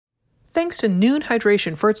Thanks to Noon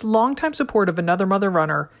Hydration for its longtime support of Another Mother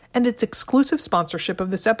Runner and its exclusive sponsorship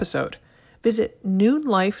of this episode. Visit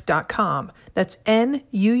noonlife.com, that's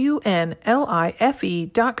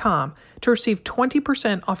NUUNLIFE.com, to receive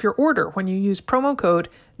 20% off your order when you use promo code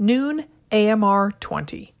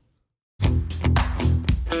NOONAMR20.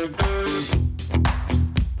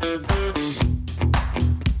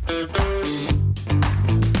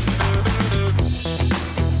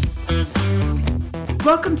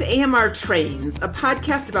 Welcome to AMR Trains, a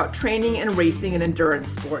podcast about training and racing in endurance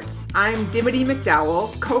sports. I'm Dimity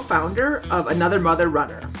McDowell, co-founder of Another Mother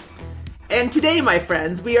Runner. And today, my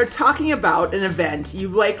friends, we are talking about an event you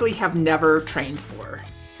likely have never trained for,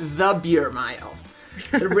 the Beer Mile.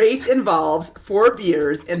 The race involves 4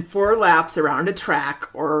 beers and 4 laps around a track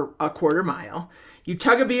or a quarter mile. You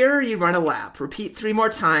chug a beer, you run a lap, repeat 3 more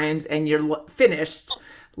times, and you're finished,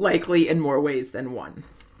 likely in more ways than one.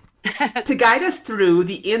 To guide us through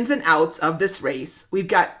the ins and outs of this race, we've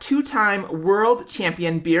got 2-time world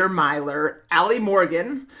champion beer miler Alli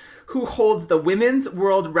Morgan, who holds the women's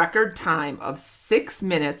world record time of 6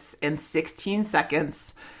 minutes and 16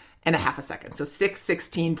 seconds and a half a second, so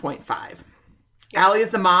 6:16.5. Alli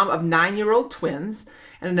is the mom of 9-year-old twins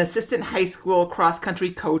and an assistant high school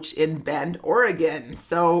cross-country coach in Bend, Oregon.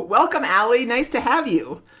 So welcome, Alli. Nice to have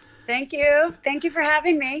you. Thank you. Thank you for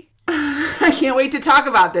having me. I can't wait to talk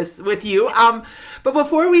about this with you. But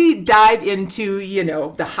before we dive into,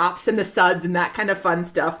 the hops and the suds and that kind of fun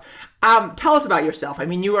stuff, tell us about yourself. I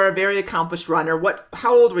mean, you are a very accomplished runner.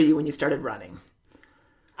 How old were you when you started running?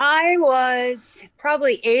 I was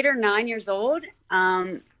probably 8 or 9 years old.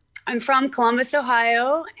 I'm from Columbus,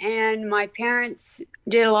 Ohio, and my parents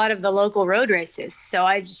did a lot of the local road races. So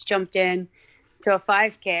I just jumped in to a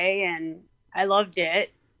 5K and I loved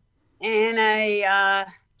it. And I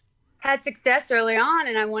had success early on,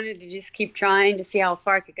 and I wanted to just keep trying to see how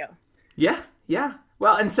far I could go. Yeah.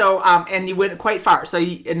 Well, and so, and you went quite far. So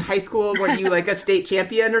in high school, were you like a state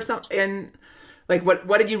champion or something? And like,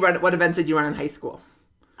 what did you run? What events did you run in high school?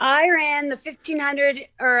 I ran the 1500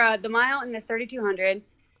 or the mile and the 3200,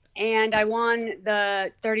 and I won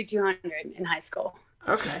the 3200 in high school.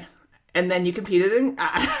 Okay. And then you competed in,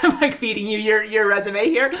 I'm like feeding you your resume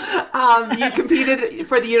here. You competed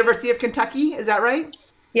for the University of Kentucky. Is that right?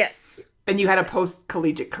 Yes. And you had a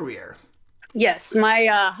post-collegiate career. Yes. My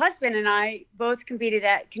husband and I both competed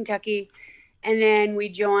at Kentucky, and then we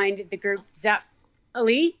joined the group Zap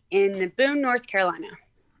Elite in Boone, North Carolina.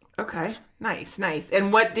 Okay. Nice.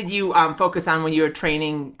 And what did you focus on when you were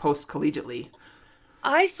training post-collegiately?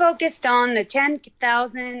 I focused on the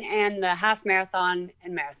 10,000 and the half marathon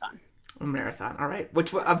and marathon. Marathon. All right.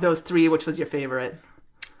 Which of those 3, which was your favorite?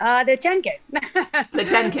 The 10K. The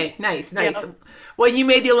 10K. Nice. Yep. Well, you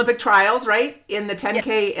made the Olympic trials, right? In the 10K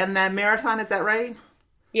yes. and the marathon, is that right?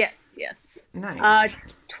 Yes. Nice.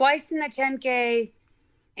 Twice in the 10K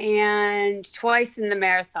and twice in the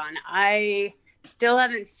marathon. I still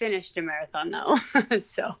haven't finished a marathon, though.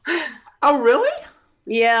 So. Oh, really?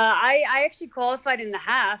 Yeah, I actually qualified in the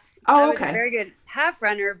half. Oh, okay. I was a very good half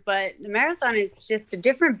runner, but the marathon is just a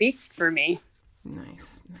different beast for me.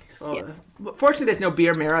 Nice. Well, fortunately, there's no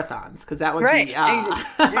beer marathons because that would right. be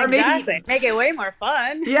exactly. or maybe make it way more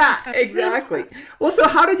fun. Yeah, exactly. Well, so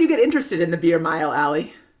how did you get interested in the beer mile,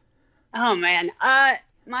 Alli? Oh man,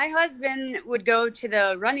 my husband would go to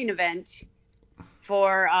the running event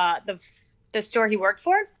for the store he worked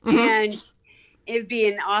for, mm-hmm. and it would be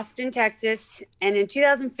in Austin, Texas. And in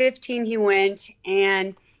 2015, he went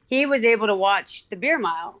and he was able to watch the beer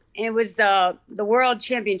mile. It was the world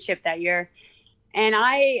championship that year. And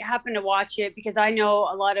I happened to watch it because I know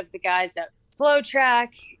a lot of the guys at Slow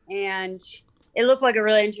Track, and it looked like a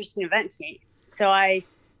really interesting event to me. So I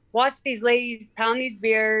watched these ladies pound these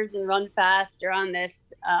beers and run fast around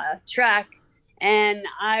this track. And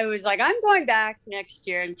I was like, I'm going back next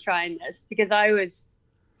year and trying this because I was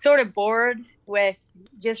sort of bored with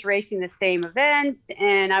just racing the same events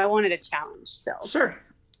and I wanted a challenge. So sure,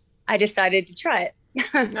 I decided to try it.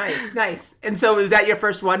 Nice. And so was that your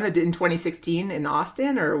first one in 2016 in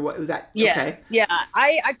Austin, or what was that? Yes. Okay. Yeah.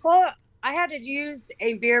 I had to use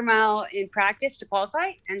a beer mile in practice to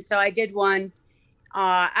qualify. And so I did one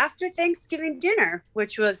after Thanksgiving dinner,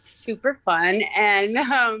 which was super fun. And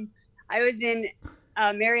I was in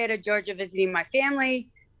Marietta, Georgia, visiting my family.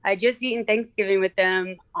 I had just eaten Thanksgiving with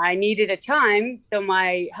them. I needed a time. So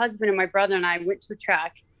my husband and my brother and I went to a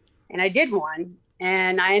track and I did one,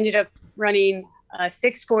 and I ended up running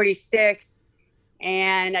 6:46,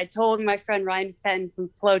 and I told my friend Ryan Fenton from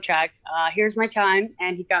Flow Track, here's my time,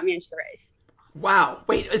 and he got me into the race. Wow.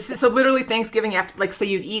 Wait, so literally Thanksgiving after, like, so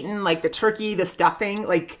you've eaten like the turkey, the stuffing,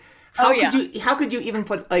 like Oh, yeah. How could you even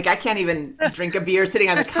put, like, I can't even drink a beer sitting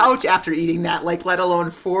on the couch after eating that, like, let alone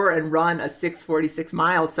 4 and run a 646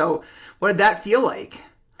 miles. So what did that feel like?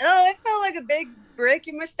 Oh, it felt like a big brick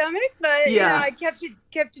in my stomach, but Yeah. I kept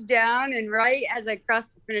it down. And right as I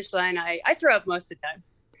crossed the finish line, I throw up most of the time.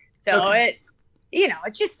 So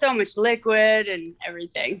it's just so much liquid and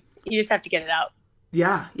everything. You just have to get it out.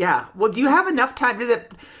 Yeah, yeah. Well, do you have enough time?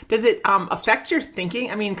 Does it affect your thinking?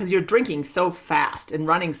 I mean, because you're drinking so fast and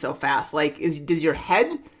running so fast. Like, does your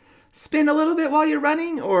head spin a little bit while you're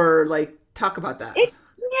running, or like talk about that? It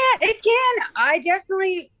can. I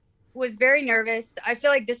definitely was very nervous. I feel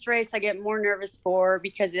like this race I get more nervous for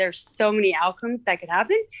because there's so many outcomes that could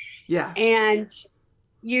happen. Yeah. And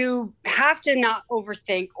you have to not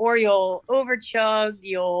overthink, or you'll over chug,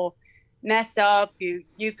 you'll mess up,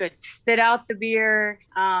 you could spit out the beer,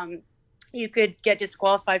 you could get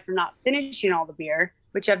disqualified for not finishing all the beer,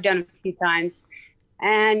 which I've done a few times.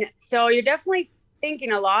 And so you're definitely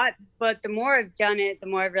thinking a lot, but the more I've done it, the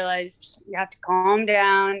more I've realized you have to calm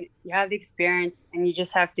down, you have the experience, and you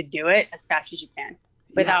just have to do it as fast as you can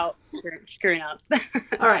without screwing up.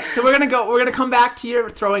 All right, so we're gonna come back to your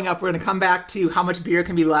throwing up. We're gonna come back to how much beer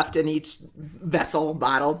can be left in each vessel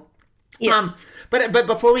bottle. Yes. But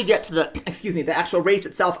before we get to the actual race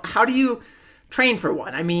itself, how do you train for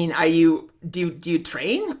one? I mean, do you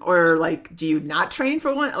train, or like do you not train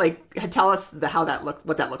for one? Like, tell us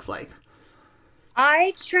what that looks like.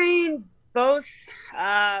 I train both.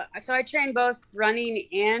 So I train both running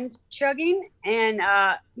and chugging, and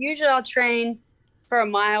usually I'll train for a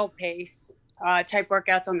mile pace type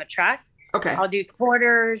workouts on the track. Okay. I'll do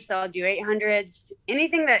quarters, I'll do 800s,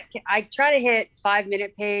 anything that I try to hit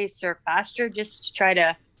 5-minute pace or faster, just to try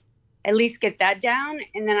to at least get that down.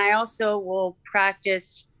 And then I also will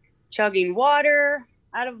practice chugging water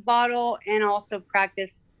out of a bottle, and also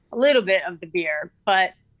practice a little bit of the beer.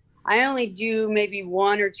 But I only do maybe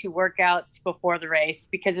 1 or 2 workouts before the race,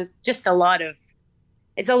 because it's just a lot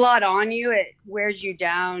on you. It wears you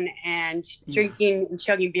down, and drinking and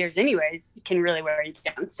chugging beers anyways can really wear you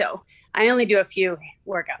down. So I only do a few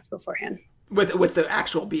workouts beforehand. With the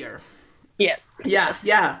actual beer. Yes.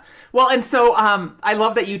 Yeah. Well, and so I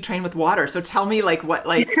love that you train with water. So tell me, like, what,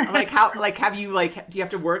 like how, like, have you, like, do you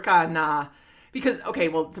have to work on because, okay,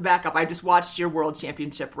 well, to back up, I just watched your world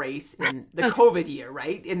championship race in the COVID year,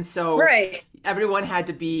 right? And so everyone had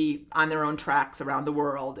to be on their own tracks around the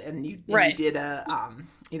world, and you did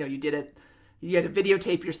you had to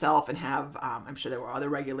videotape yourself and have, I'm sure there were other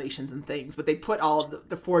regulations and things, but they put all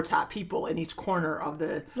the 4 top people in each corner of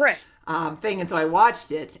the thing. And so I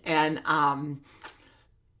watched it, and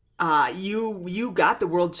you got the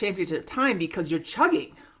world championship time because your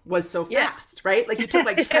chugging was so fast, right? Like, you took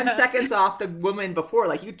like 10 seconds off the woman before.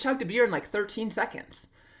 Like, you chugged a beer in like 13 seconds.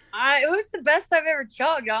 It was the best I've ever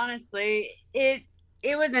chugged, honestly. It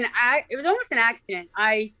was almost an accident.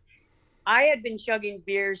 I had been chugging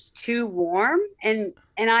beers too warm, and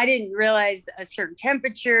I didn't realize a certain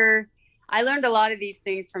temperature. I learned a lot of these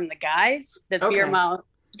things from the guys, the beer mile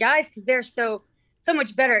guys, because they're so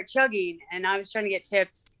much better at chugging. And I was trying to get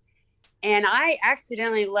tips, and I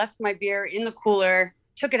accidentally left my beer in the cooler,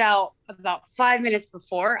 took it out about 5 minutes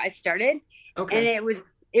before I started. Okay. And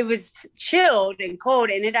it was chilled and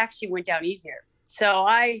cold, and it actually went down easier. So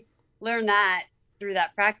I learned that through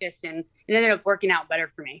that practice, and it ended up working out better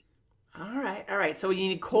for me. All right. So you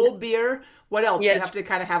need cold beer. What else? You have to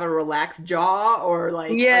kind of have a relaxed jaw, or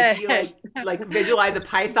like, like visualize a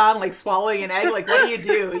python, like swallowing an egg. Like, what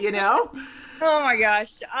do? Oh my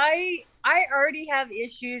gosh. I already have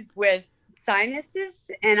issues with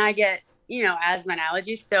sinuses, and I get, asthma and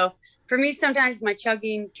allergies. So for me, sometimes my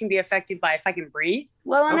chugging can be affected by if I can breathe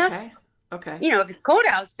well enough. Okay. If it's cold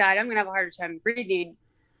outside, I'm going to have a harder time breathing.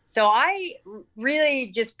 So I really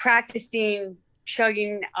just practicing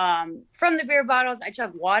chugging from the beer bottles. I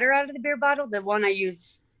chug water out of the beer bottle, the one I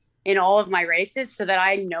use in all of my races, so that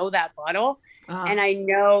I know that bottle. And I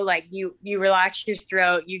know, like, you relax your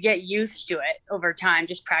throat, you get used to it over time,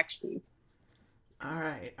 just practicing. All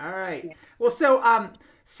right. Yeah. Well,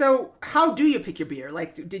 so how do you pick your beer?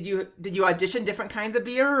 Like, did you audition different kinds of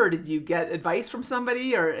beer, or did you get advice from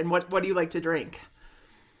somebody, and what do you like to drink?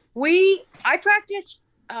 I practiced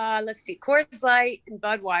Coors Light and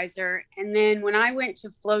Budweiser. And then when I went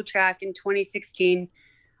to Flow Track in 2016,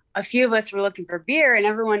 a few of us were looking for beer, and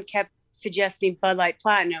everyone kept suggesting Bud Light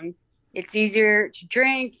Platinum. It's easier to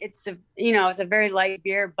drink. It's a very light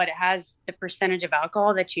beer, but it has the percentage of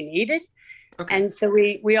alcohol that you needed. Okay. And so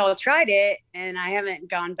we all tried it, and I haven't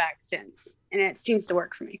gone back since. And it seems to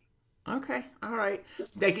work for me. Okay. All right.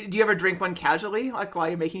 Like, do you ever drink one casually, like while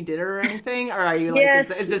you're making dinner or anything? Or are you like, Yes,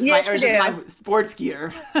 is this yes, is this my sports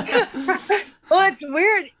gear? Well, it's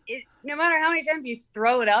weird. No matter how many times you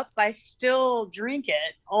throw it up, I still drink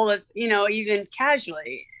it all the, even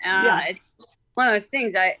casually. Yeah. It's one of those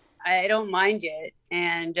things. I don't mind it,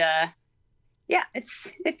 and yeah,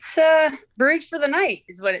 it's brewed for the night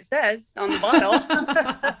is what it says on the bottle.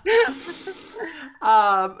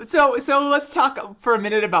 So let's talk for a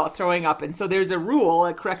minute about throwing up. And so there's a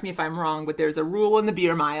rule. Correct me if I'm wrong, but there's a rule in the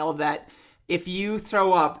beer mile that if you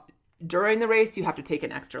throw up during the race, you have to take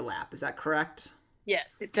an extra lap. Is that correct?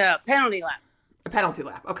 Yes, it's a penalty lap. A penalty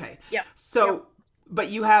lap. Okay. Yep. So, but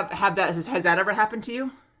you have that. Has that ever happened to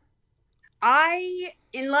you?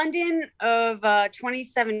 In London of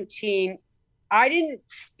 2017, I didn't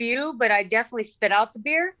spew, but I definitely spit out the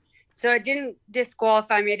beer. So it didn't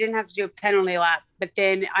disqualify me. I didn't have to do a penalty lap, but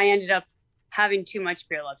then I ended up having too much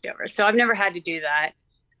beer left over. So I've never had to do that.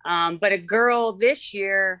 But a girl this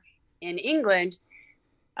year in England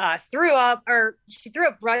threw up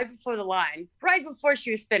right before the line, right before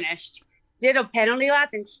she was finished, did a penalty lap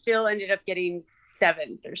and still ended up getting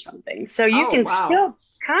 7th or something. So you can still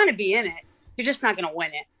kind of be in it. You're just not going to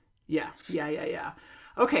win it. Yeah.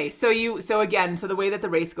 Okay. So the way that the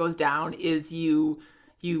race goes down is you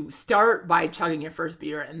start by chugging your first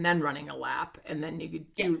beer and then running a lap, and then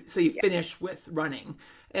you finish with running.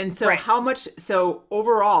 And so so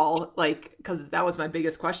overall, like, cause that was my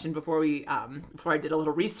biggest question before I did a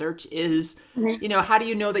little research is, how do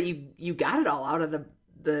you know that you got it all out of the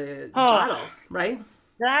bottle, right?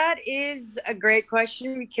 That is a great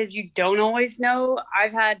question because you don't always know.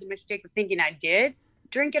 I've had the mistake of thinking I did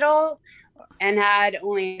drink it all and had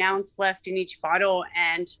only an ounce left in each bottle.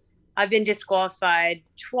 And I've been disqualified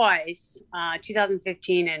twice,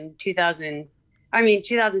 2016 and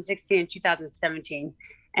 2017.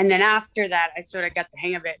 And then after that, I sort of got the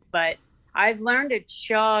hang of it. But I've learned to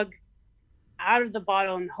chug out of the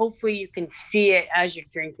bottle, and hopefully you can see it as you're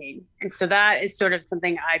drinking. And so that is sort of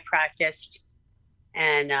something I practiced.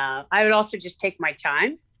 And I would also just take my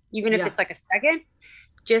time, even if it's like a second,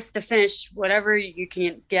 just to finish whatever you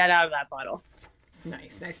can get out of that bottle.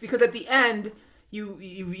 Nice. Because at the end,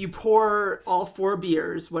 you pour all 4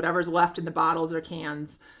 beers, whatever's left in the bottles or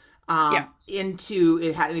cans, into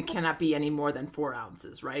it. It cannot be any more than 4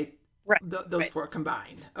 ounces, right? Right. Those 4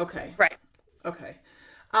 combined. Okay. Right. Okay.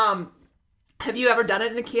 Have you ever done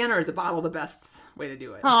it in a can, or is a bottle the best way to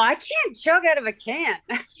do it? Oh, I can't chug out of a can.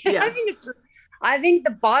 Yeah. I think the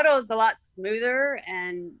bottle is a lot smoother,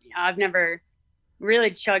 and I've never really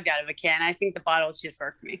chugged out of a can. I think the bottles just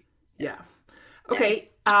work for me. Yeah. Okay.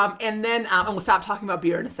 And then we'll stop talking about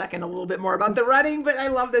beer in a second, a little bit more about the running, but I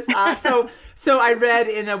love this. So I read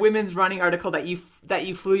in a women's running article that you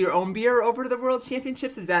flew your own beer over to the World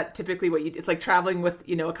Championships. Is that typically what it's like, traveling with,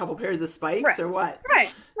 a couple pairs of spikes or what?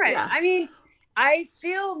 Right. Yeah. I mean, I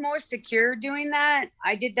feel more secure doing that.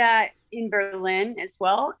 I did that in Berlin as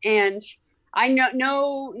well. And I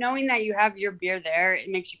knowing that you have your beer there, it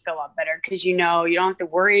makes you feel a lot better because you don't have to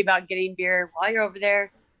worry about getting beer while you're over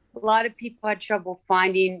there. A lot of people had trouble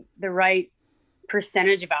finding the right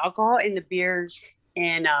percentage of alcohol in the beers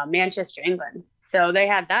in Manchester, England. So they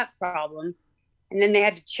had that problem. And then they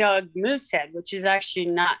had to chug Moosehead, which is actually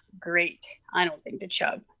not great, I don't think, to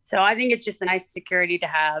chug. So I think it's just a nice security to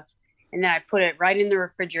have. And then I put it right in the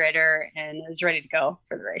refrigerator and it was ready to go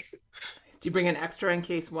for the race. Do you bring an extra in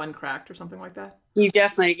case one cracked or something like that? You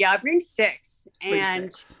definitely, I bring 6.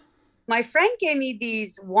 And my friend gave me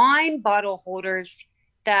these wine bottle holders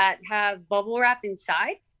that have bubble wrap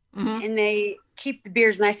inside, and they keep the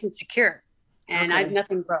beers nice and secure. And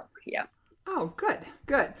nothing broke. Yeah. Oh, good.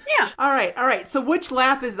 Yeah. All right. So which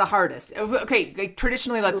lap is the hardest? Okay, like,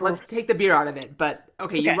 traditionally, let's take the beer out of it. But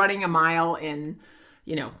you're running a mile in,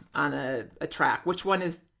 on a track. Which one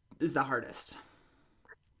is the hardest?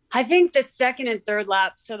 I think the second and third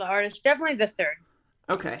laps are the hardest. Definitely the third.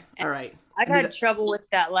 Okay. All right. I've had trouble with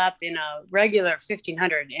that lap in a regular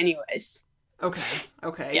 1500 anyways.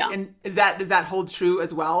 Okay. Yeah. And does that hold true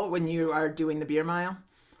as well when you are doing the beer mile?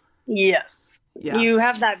 Yes. You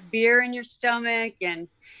have that beer in your stomach and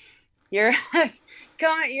you're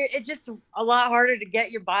it's just a lot harder to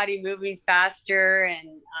get your body moving faster,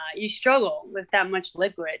 and you struggle with that much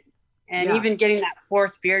liquid. And even getting that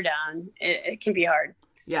 4th beer down, it can be hard.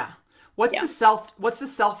 Yeah. What's the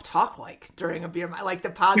self-talk like during a beer mile? Like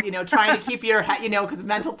the pause, trying to keep your, because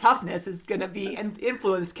mental toughness is going to be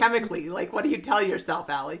influenced chemically. Like, what do you tell yourself,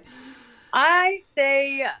 Alli? I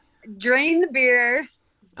say, drain the beer,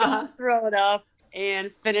 don't throw it up,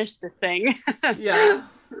 and finish the thing. Yeah.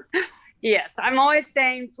 Yes. I'm always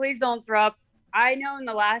saying, please don't throw up. I know in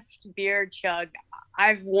the last beer chug,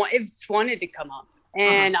 it's wanted to come up,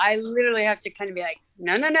 and I literally have to kind of be like,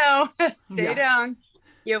 no, stay down.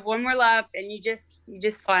 You have one more lap, and you just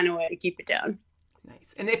find a way to keep it down.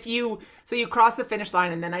 Nice. And you cross the finish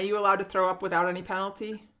line, and then are you allowed to throw up without any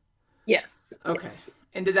penalty? Yes. Okay. Yes.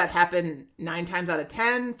 And does that happen 9 times out of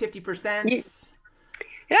 10, 50%? It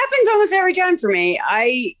happens almost every time for me.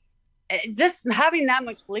 Just having that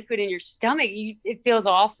much liquid in your stomach, it feels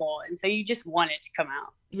awful. And so you just want it to come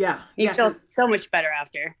out. Yeah. You feel so much better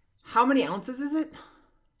after. How many ounces is it?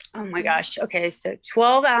 Oh my gosh. Okay. So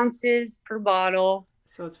 12 ounces per bottle.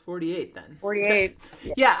 So it's 48 then. 48.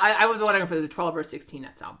 So, yeah. I was wondering if it was a 12 or 16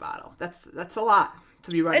 ounce bottle. That's a lot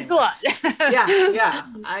to be running. It's a lot. Yeah.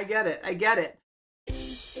 I get it.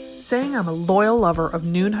 Saying I'm a loyal lover of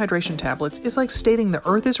Noon hydration tablets is like stating the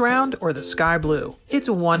earth is round or the sky blue. It's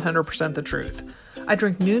 100% the truth. I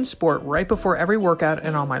drink Noon Sport right before every workout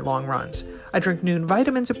and on my long runs. I drink Noon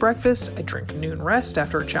vitamins at breakfast, I drink Noon Rest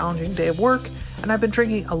after a challenging day of work, and I've been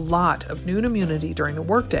drinking a lot of Noon Immunity during the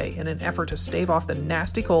workday in an effort to stave off the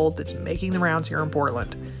nasty cold that's making the rounds here in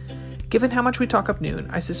Portland. Given how much we talk up Noon,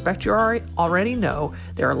 I suspect you already know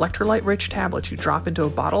they're electrolyte-rich tablets you drop into a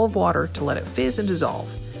bottle of water to let it fizz and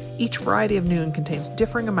dissolve. Each variety of Noon contains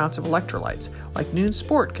differing amounts of electrolytes, like Noon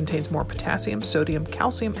Sport contains more potassium, sodium,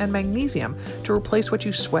 calcium, and magnesium to replace what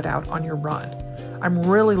you sweat out on your run. I'm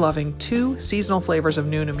really loving 2 seasonal flavors of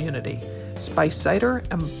Noon Immunity, Spice Cider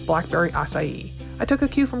and Blackberry Acai. I took a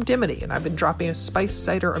cue from Dimity, and I've been dropping a Spice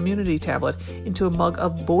Cider Immunity tablet into a mug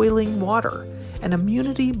of boiling water. An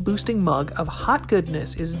immunity-boosting mug of hot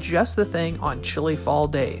goodness is just the thing on chilly fall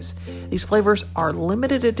days. These flavors are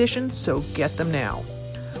limited editions, so get them now.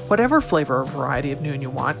 Whatever flavor or variety of Noon you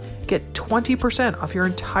want, get 20% off your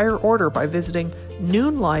entire order by visiting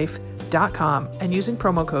noonlife.com and using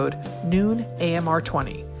promo code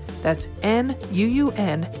NOONAMR20. That's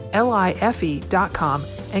NUUNLIFE.com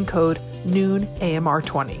and code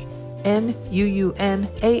NOONAMR20.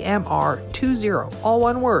 NUUNAMR20, all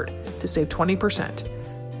one word, to save 20%.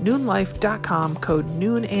 Noonlife.com, code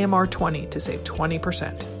NOONAMR20 to save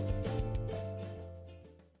 20%.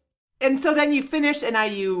 And so then you finish, and are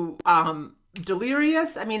you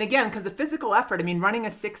delirious? I mean, again, because the physical effort, running a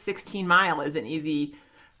 6:16 mile isn't easy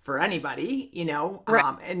for anybody,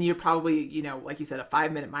 Right. And you're probably, like you said, a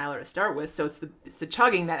 5-minute miler to start with. So it's the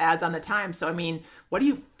chugging that adds on the time. So, what do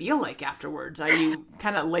you feel like afterwards? Are you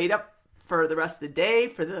kind of laid up for the rest of the day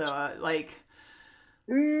for the,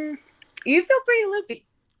 You feel pretty loopy.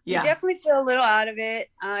 Yeah. You definitely feel a little out of it.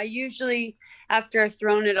 Usually after I've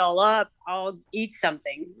thrown it all up, I'll eat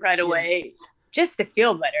something right away just to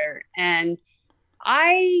feel better. And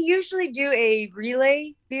I usually do a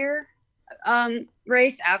relay beer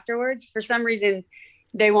race afterwards. For some reason,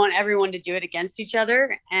 they want everyone to do it against each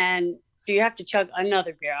other. And so you have to chug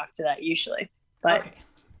another beer after that usually. But okay.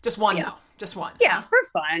 Just one, though. Just one. Yeah, for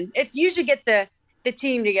fun. It's usually get the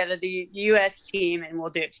team together, the U.S. team, and we'll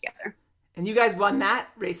do it together. And you guys won that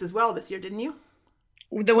race as well this year, didn't you?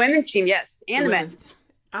 The women's team, yes. And the men's.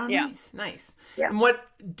 Oh, Yeah. Nice. Yeah. And what,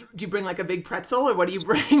 do you bring like a big pretzel, or what do you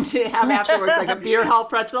bring to have afterwards, like a beer hall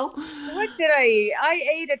pretzel? What did I eat? I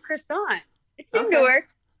ate a croissant. It seemed to work.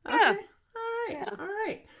 Yeah. Okay. All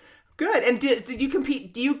right. Good. And did you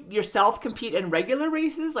compete? Do you yourself compete in regular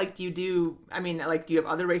races? Like, do you have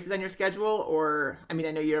other races on your schedule? Or, I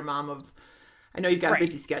know you're a mom of, I know you've got a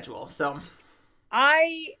busy schedule, so.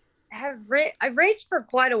 I've raced for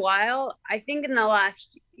quite a while. I think in the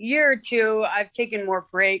last year or two, I've taken more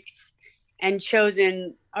breaks and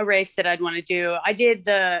chosen a race that I'd want to do. I did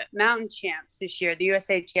the mountain champs this year, the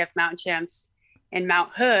USATF mountain champs in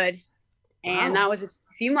Mount Hood. And that was a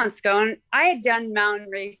few months ago. And I had done mountain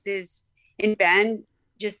races in Bend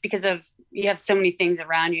just because of, you have so many things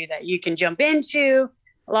around you that you can jump into,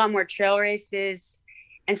 a lot more trail races.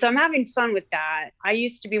 And so I'm having fun with that. I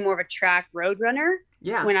used to be more of a track road runner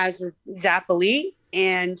when I was with Zap Elite.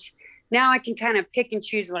 And now I can kind of pick and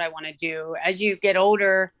choose what I want to do. As you get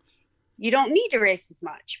older, you don't need to race as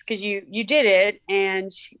much because you did it.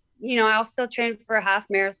 And, I'll still train for a half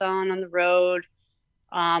marathon on the road,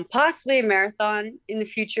 possibly a marathon in the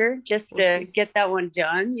future, just to get that one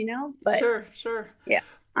done, But Sure. Yeah,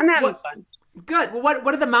 I'm having fun. Good. Well,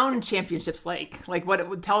 what are the mountain championships like? Like,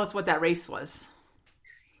 tell us what that race was.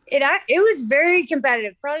 It was very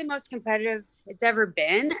competitive, probably the most competitive it's ever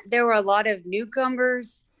been. There were a lot of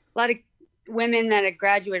newcomers, a lot of women that had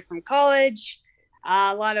graduated from college,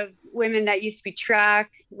 a lot of women that used to be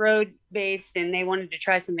track, road based, and they wanted to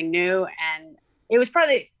try something new. And it was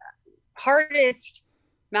probably the hardest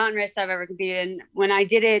mountain race I've ever competed in. When I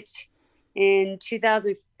did it in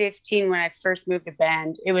 2015 when I first moved to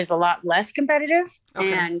Bend. It was a lot less competitive,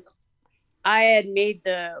 and I had made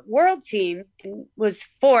the world team and was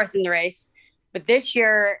fourth in the race. But this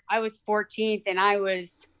year I was 14th, and I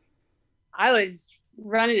was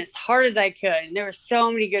running as hard as I could. And there were so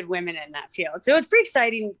many good women in that field. So it was pretty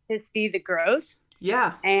exciting to see the growth.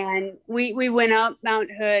 Yeah. And we went up Mount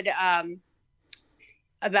Hood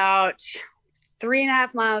about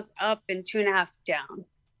 3.5 miles up and 2.5 down.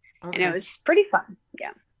 Okay. And it was pretty fun.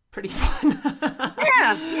 Yeah. Pretty fun.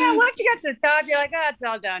 Yeah. Once you get to the top, you're like, it's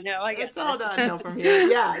all downhill. It's all downhill from here.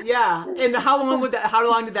 Yeah. And how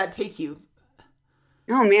long did that take you?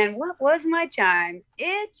 Oh man, what was my time?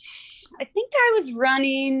 I think I was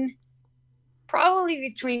running probably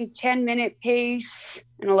between 10-minute pace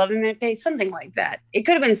and 11-minute pace, something like that. It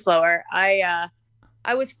could have been slower. I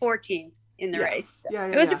was 14th in the race. So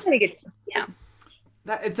it was a pretty good. Yeah.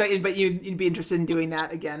 But you'd be interested in doing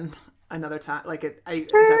that again another time? Is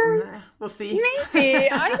that something? We'll see. Maybe.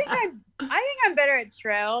 I think I'm better at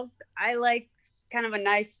trails. I like kind of a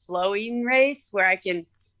nice flowing race where I can.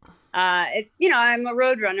 I'm a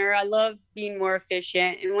road runner. I love being more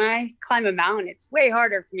efficient. And when I climb a mountain, it's way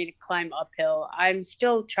harder for me to climb uphill. I'm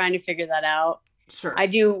still trying to figure that out. Sure. I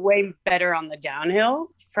do way better on the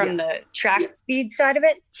downhill from the track speed side of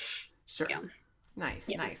it. Sure. Yeah. Nice.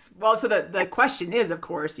 Well, so the question is, of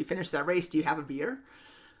course, you finished that race. Do you have a beer?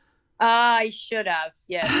 I should have.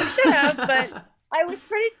 Yes, I should have. But I was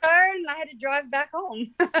pretty tired and I had to drive back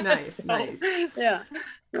home. Nice. Yeah.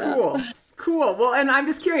 Cool. Well, and I'm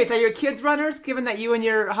just curious, are your kids runners, given that you and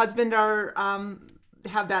your husband are,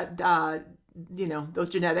 have that, those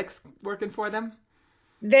genetics working for them?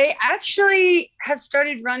 They actually have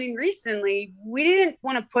started running recently. We didn't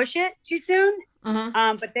want to push it too soon,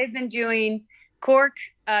 but they've been doing Cork,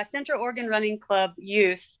 Central Oregon Running Club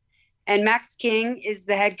Youth, and Max King is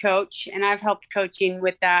the head coach, and I've helped coaching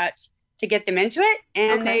with that to get them into it.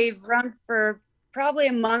 And they've run for probably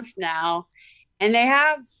a month now, and they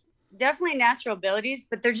have definitely natural abilities,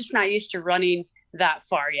 but they're just not used to running that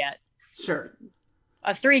far yet. Sure.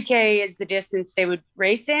 A 3K is the distance they would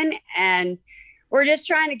race in, and we're just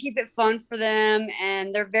trying to keep it fun for them.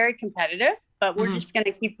 And they're very competitive, but we're just going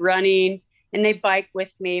to keep running, and they bike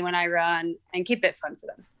with me when I run and keep it fun for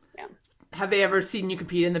them. Yeah. Have they ever seen you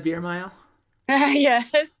compete in the beer mile?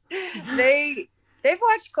 Yes. They've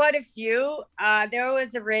watched quite a few. There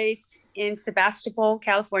was a race in Sebastopol,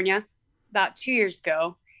 California about 2 years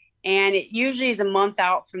ago. And it usually is a month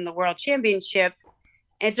out from the World Championship.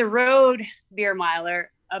 It's a road beer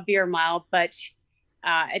mile, but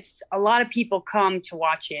it's a lot of people come to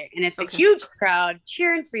watch it. And it's a huge crowd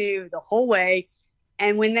cheering for you the whole way.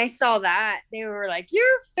 And when they saw that, they were like,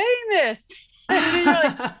 "You're famous." And you're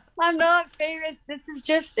like, "I'm not famous. This is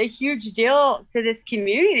just a huge deal to this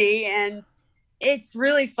community. And it's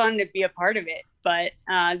really fun to be a part of it." But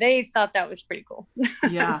they thought that was pretty cool.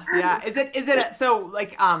 Yeah. Is it so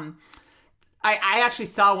like I actually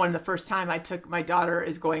saw one the first time. My daughter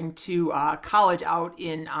is going to college out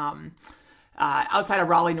in outside of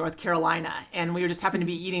Raleigh, North Carolina, and we were just happened to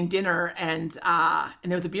be eating dinner, and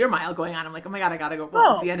there was a beer mile going on. I'm like, oh my god, I gotta go.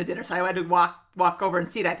 Well, it's the end of dinner, so I had to walk over and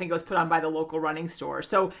see it. I think it was put on by the local running store.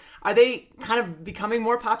 So are they kind of becoming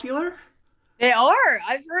more popular? They are.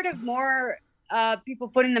 I've heard of more people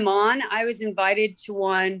putting them on. I was invited to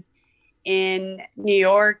one in New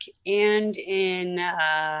York and in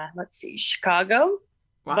Chicago.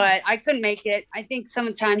 Wow. But I couldn't make it. I think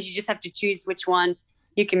sometimes you just have to choose which one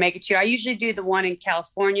you can make it to. I usually do the one in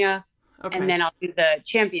California, and then I'll do the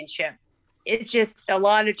championship. It's just a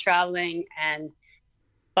lot of traveling,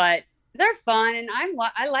 but they're fun, and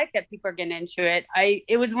I like that people are getting into it.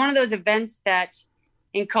 It was one of those events that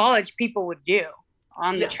in college people would do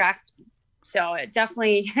on the track. So it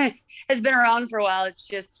definitely has been around for a while. It's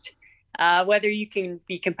just whether you can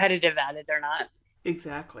be competitive at it or not.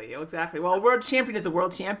 Exactly. Well, a world champion is a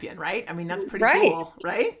world champion, right? I mean, that's pretty cool,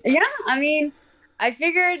 right? Yeah. I mean, I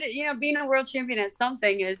figured, being a world champion at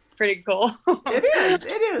something is pretty cool.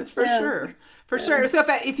 It is for sure. For sure. So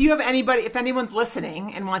if anyone's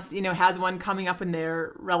listening and wants, has one coming up in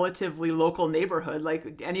their relatively local neighborhood,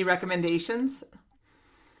 like any recommendations?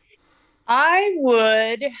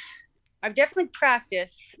 I've definitely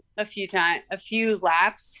practiced a few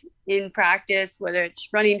laps in practice, whether it's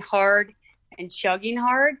running hard and chugging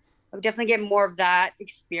hard. I would definitely get more of that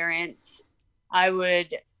experience. I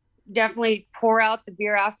would definitely pour out the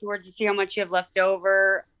beer afterwards to see how much you have left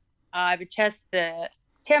over. I would test the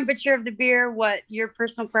temperature of the beer, what your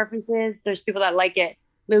personal preference is. There's people that like it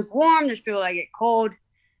lukewarm. There's people that like it cold.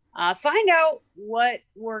 Find out what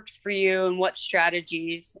works for you and what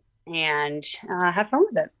strategies, and have fun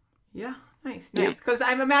with it. Yeah. Nice. Because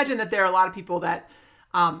I imagine that there are a lot of people that,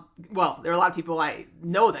 there are a lot of people I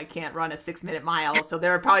know that can't run a 6-minute mile. So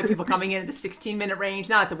there are probably people coming in at the 16-minute range,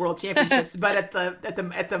 not at the World Championships, but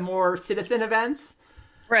at the more citizen events.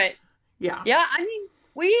 Right. Yeah. Yeah. I mean,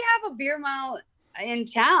 we have a beer mile in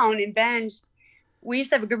town in Bend. We used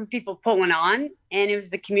to have a group of people put one on, and it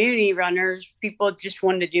was the community runners. People just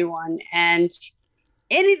wanted to do one, and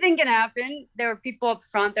anything can happen. There were people up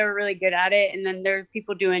front that were really good at it, and then there were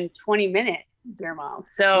people doing 20-minute beer miles.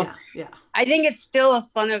 So yeah. I think it's still a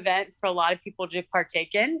fun event for a lot of people to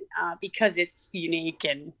partake in because it's unique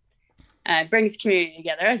and brings community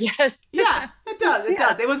together, I guess. Yeah, it does. It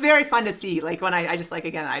does. It was very fun to see. Like when I just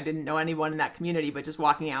again, I didn't know anyone in that community, but just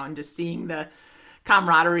walking out and just seeing the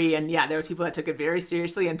camaraderie, and there were people that took it very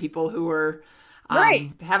seriously and people who were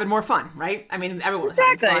having more fun, right? I mean, everyone was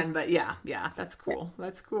having fun, but yeah, that's cool.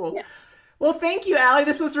 That's cool. Yeah. Well, thank you, Alli.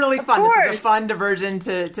 This was really fun. This is a fun diversion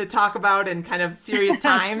to talk about in kind of serious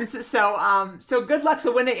times. So good luck.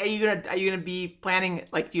 So when are you gonna be planning?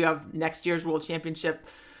 Like, do you have next year's World Championship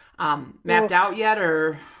mapped out yet,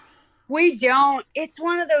 or? We don't. It's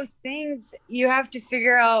one of those things you have to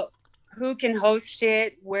figure out who can host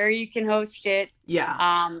it, where you can host it.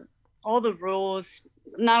 Yeah. All the rules.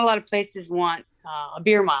 Not a lot of places want a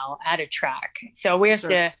beer mile at a track. So we have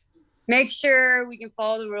to make sure we can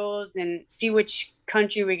follow the rules and see which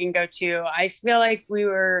country we can go to. I feel like we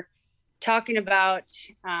were talking about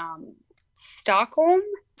Stockholm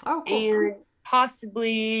and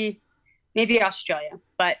possibly maybe Australia.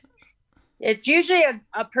 But it's usually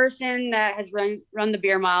a person that has run the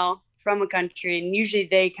beer mile from a country, and usually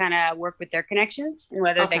they kind of work with their connections and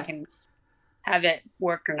whether they can have it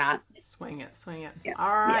work or not. Swing it. Yeah. All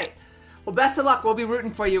right. Yeah. Well, best of luck. We'll be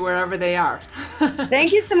rooting for you wherever they are.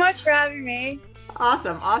 Thank you so much for having me.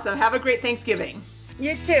 Awesome. Have a great Thanksgiving.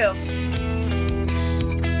 You too.